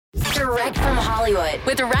Direct from Hollywood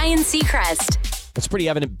with Ryan Seacrest. It's pretty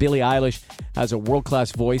evident Billie Eilish has a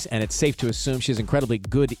world-class voice, and it's safe to assume she has incredibly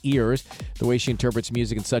good ears, the way she interprets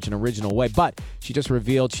music in such an original way. But she just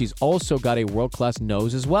revealed she's also got a world-class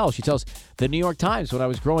nose as well. She tells the New York Times, when I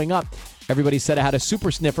was growing up, everybody said I had a super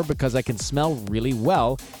sniffer because I can smell really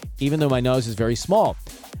well, even though my nose is very small.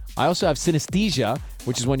 I also have synesthesia,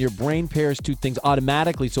 which is when your brain pairs two things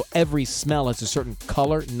automatically, so every smell has a certain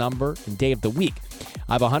color, number, and day of the week.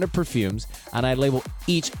 I have 100 perfumes, and I label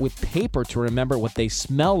each with paper to remember what they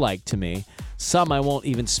smell like to me. Some I won't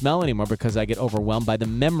even smell anymore because I get overwhelmed by the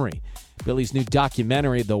memory. Billie's new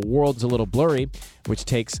documentary, The World's a Little Blurry, which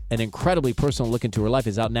takes an incredibly personal look into her life,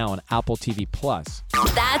 is out now on Apple TV+.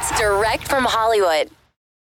 That's Direct from Hollywood.